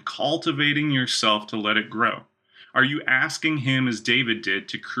God and cultivating yourself to let it grow? Are you asking him, as David did,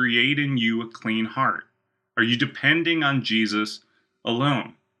 to create in you a clean heart? Are you depending on Jesus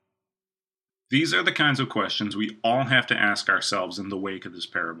alone? These are the kinds of questions we all have to ask ourselves in the wake of this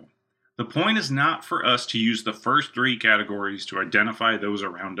parable. The point is not for us to use the first three categories to identify those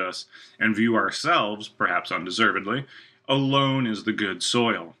around us and view ourselves, perhaps undeservedly, alone as the good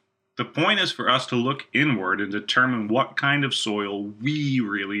soil. The point is for us to look inward and determine what kind of soil we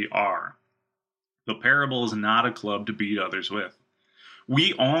really are. The parable is not a club to beat others with.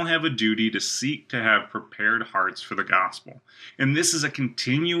 We all have a duty to seek to have prepared hearts for the gospel, and this is a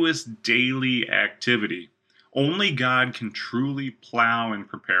continuous daily activity. Only God can truly plow and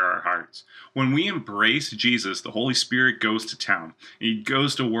prepare our hearts. When we embrace Jesus, the Holy Spirit goes to town. He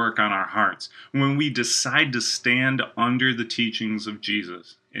goes to work on our hearts. When we decide to stand under the teachings of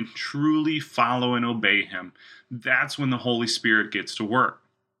Jesus and truly follow and obey him, that's when the Holy Spirit gets to work.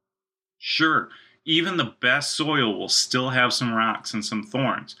 Sure, even the best soil will still have some rocks and some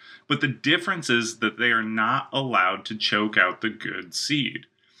thorns, but the difference is that they are not allowed to choke out the good seed.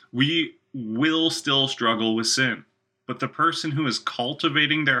 We will still struggle with sin, but the person who is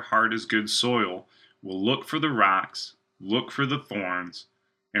cultivating their heart as good soil will look for the rocks, look for the thorns,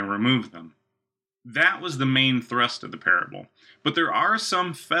 and remove them. That was the main thrust of the parable, but there are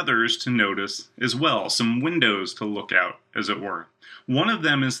some feathers to notice as well, some windows to look out, as it were. One of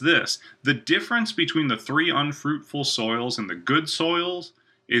them is this: the difference between the three unfruitful soils and the good soils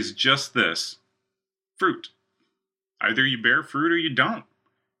is just this: fruit. Either you bear fruit or you don't.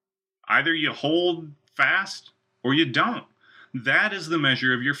 Either you hold fast or you don't. That is the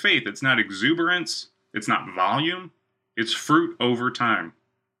measure of your faith. It's not exuberance, it's not volume, it's fruit over time.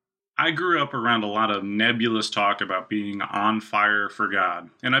 I grew up around a lot of nebulous talk about being on fire for God,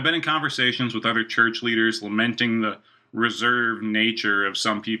 and I've been in conversations with other church leaders lamenting the reserved nature of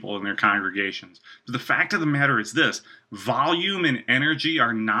some people in their congregations. But the fact of the matter is this: volume and energy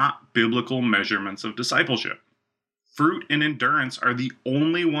are not biblical measurements of discipleship. Fruit and endurance are the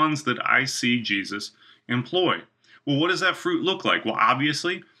only ones that I see Jesus employ. Well, what does that fruit look like? Well,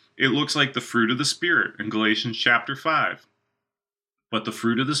 obviously, it looks like the fruit of the Spirit in Galatians chapter 5. But the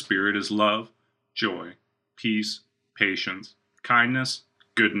fruit of the Spirit is love, joy, peace, patience, kindness,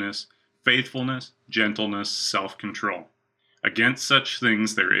 goodness, faithfulness, gentleness, self-control. Against such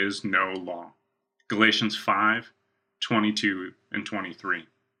things there is no law. Galatians 5:22 and 23.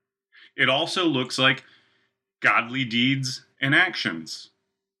 It also looks like godly deeds and actions,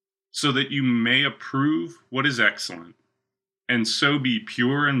 so that you may approve what is excellent, and so be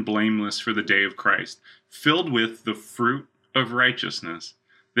pure and blameless for the day of Christ, filled with the fruit of righteousness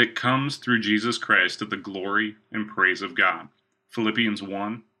that comes through Jesus Christ to the glory and praise of God. Philippians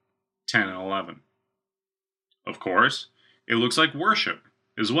 1:10 and 11. Of course, it looks like worship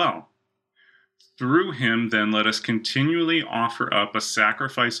as well. Through him, then, let us continually offer up a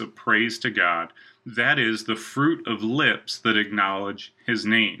sacrifice of praise to God, that is, the fruit of lips that acknowledge his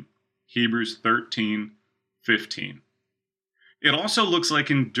name. Hebrews 13:15. It also looks like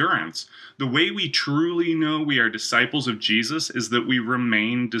endurance. The way we truly know we are disciples of Jesus is that we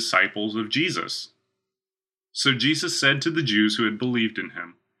remain disciples of Jesus. So Jesus said to the Jews who had believed in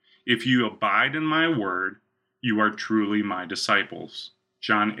him, If you abide in my word, you are truly my disciples.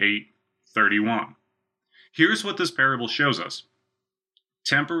 John 8:31. Here's what this parable shows us.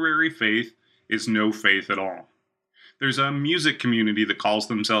 Temporary faith is no faith at all. There's a music community that calls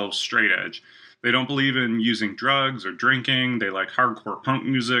themselves straight edge. They don't believe in using drugs or drinking. They like hardcore punk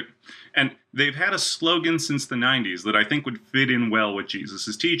music. And they've had a slogan since the 90s that I think would fit in well with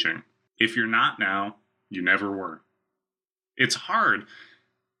Jesus' teaching. If you're not now, you never were. It's hard,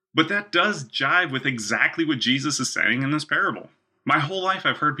 but that does jive with exactly what Jesus is saying in this parable. My whole life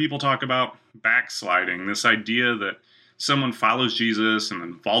I've heard people talk about backsliding, this idea that someone follows Jesus and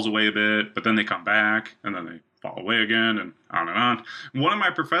then falls away a bit, but then they come back and then they fall away again, and on and on. One of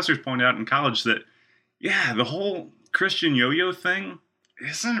my professors pointed out in college that, the whole Christian yo-yo thing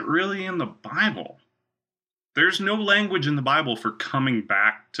isn't really in the Bible. There's no language in the Bible for coming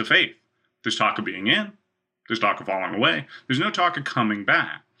back to faith. There's talk of being in. There's talk of falling away. There's no talk of coming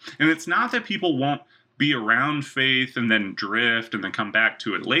back. And it's not that people won't be around faith and then drift and then come back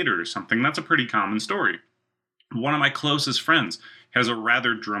to it later or something. That's a pretty common story. One of my closest friends has a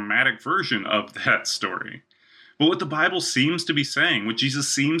rather dramatic version of that story. But what the Bible seems to be saying, what Jesus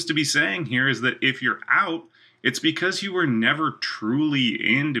seems to be saying here, is that if you're out, it's because you were never truly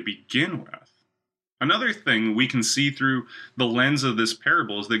in to begin with. Another thing we can see through the lens of this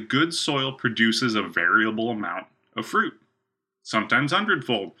parable is that good soil produces a variable amount of fruit. Sometimes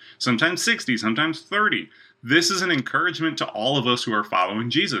 100-fold, sometimes 60, sometimes 30. This is an encouragement to all of us who are following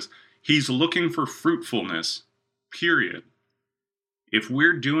Jesus. He's looking for fruitfulness, period. If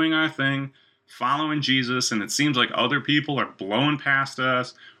we're doing our thing, following Jesus, and it seems like other people are blowing past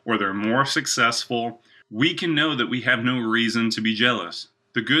us or they're more successful, we can know that we have no reason to be jealous.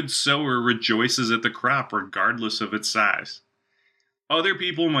 The good sower rejoices at the crop regardless of its size. Other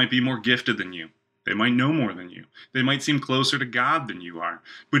people might be more gifted than you. They might know more than you. They might seem closer to God than you are.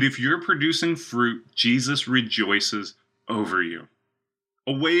 But if you're producing fruit, Jesus rejoices over you.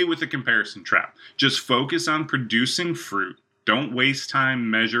 Away with the comparison trap. Just focus on producing fruit. Don't waste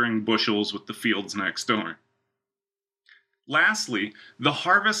time measuring bushels with the fields next door. Lastly, the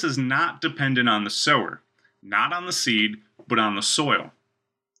harvest is not dependent on the sower, not on the seed, but on the soil.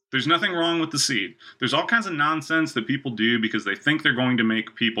 There's nothing wrong with the seed. There's all kinds of nonsense that people do because they think they're going to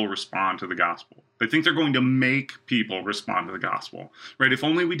make people respond to the gospel. They think they're going to make people respond to the gospel, right? If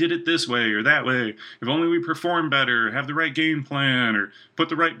only we did it this way or that way, if only we perform better, have the right game plan, or put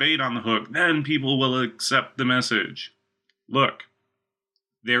the right bait on the hook, then people will accept the message. Look,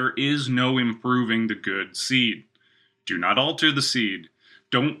 there is no improving the good seed. Do not alter the seed.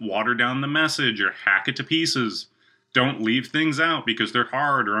 Don't water down the message or hack it to pieces. Don't leave things out because they're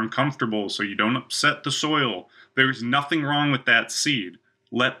hard or uncomfortable so you don't upset the soil. There's nothing wrong with that seed.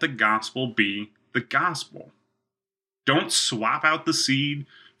 Let the gospel be the gospel. Don't swap out the seed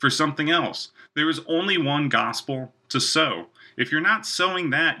for something else. There is only one gospel to sow. If you're not sowing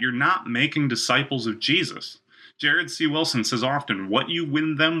that, you're not making disciples of Jesus. Jared C. Wilson says often, what you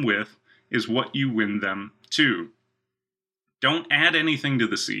win them with is what you win them to. Don't add anything to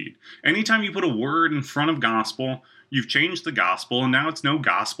the seed. Anytime you put a word in front of gospel, you've changed the gospel, and now it's no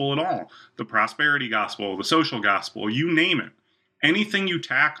gospel at all. The prosperity gospel, the social gospel, you name it. Anything you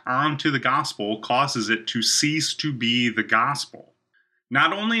tack onto the gospel causes it to cease to be the gospel.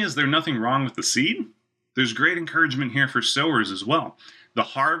 Not only is there nothing wrong with the seed, there's great encouragement here for sowers as well. The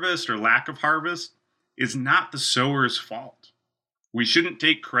harvest or lack of harvest is not the sower's fault. We shouldn't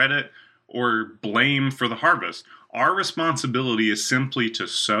take credit or blame for the harvest. Our responsibility is simply to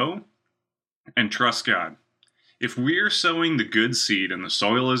sow and trust God. If we're sowing the good seed and the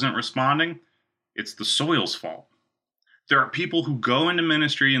soil isn't responding, it's the soil's fault. There are people who go into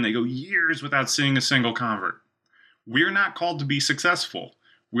ministry and they go years without seeing a single convert. We're not called to be successful.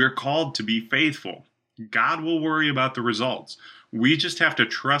 We're called to be faithful. God will worry about the results. We just have to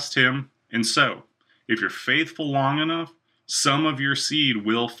trust Him and sow. If you're faithful long enough, some of your seed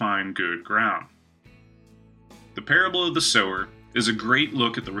will find good ground. The parable of the sower is a great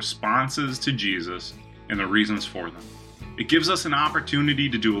look at the responses to Jesus and the reasons for them. It gives us an opportunity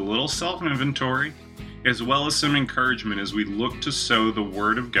to do a little self-inventory, as well as some encouragement as we look to sow the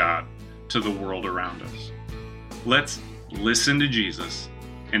Word of God to the world around us. Let's listen to Jesus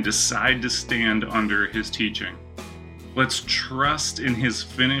and decide to stand under His teaching. Let's trust in His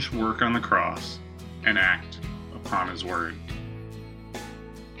finished work on the cross and act upon His Word.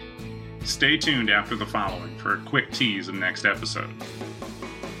 Stay tuned after the following for a quick tease of next episode.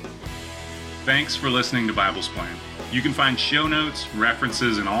 Thanks for listening to Biblesplain. You can find show notes,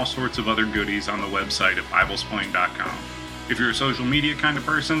 references, and all sorts of other goodies on the website at Biblesplain.com. If you're a social media kind of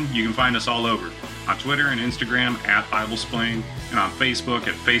person, you can find us all over. On Twitter and Instagram @BibleSplain, and on Facebook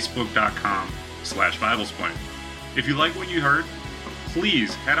at facebook.com/BibleSplain. If you like what you heard,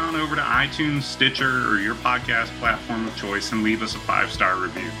 please head on over to iTunes, Stitcher, or your podcast platform of choice and leave us a 5-star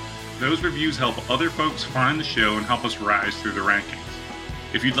review. Those reviews help other folks find the show and help us rise through the rankings.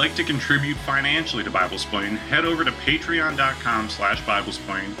 If you'd like to contribute financially to BibleSplain, head over to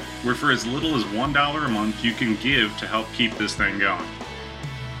patreon.com/BibleSplain, where for as little as $1 a month you can give to help keep this thing going.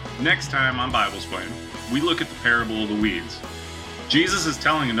 Next time on BibleSplain, we look at the parable of the weeds. Jesus is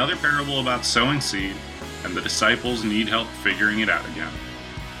telling another parable about sowing seed, and the disciples need help figuring it out again.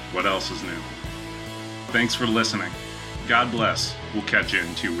 What else is new? Thanks for listening. God bless. We'll catch you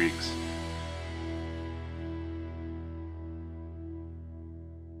in 2 weeks.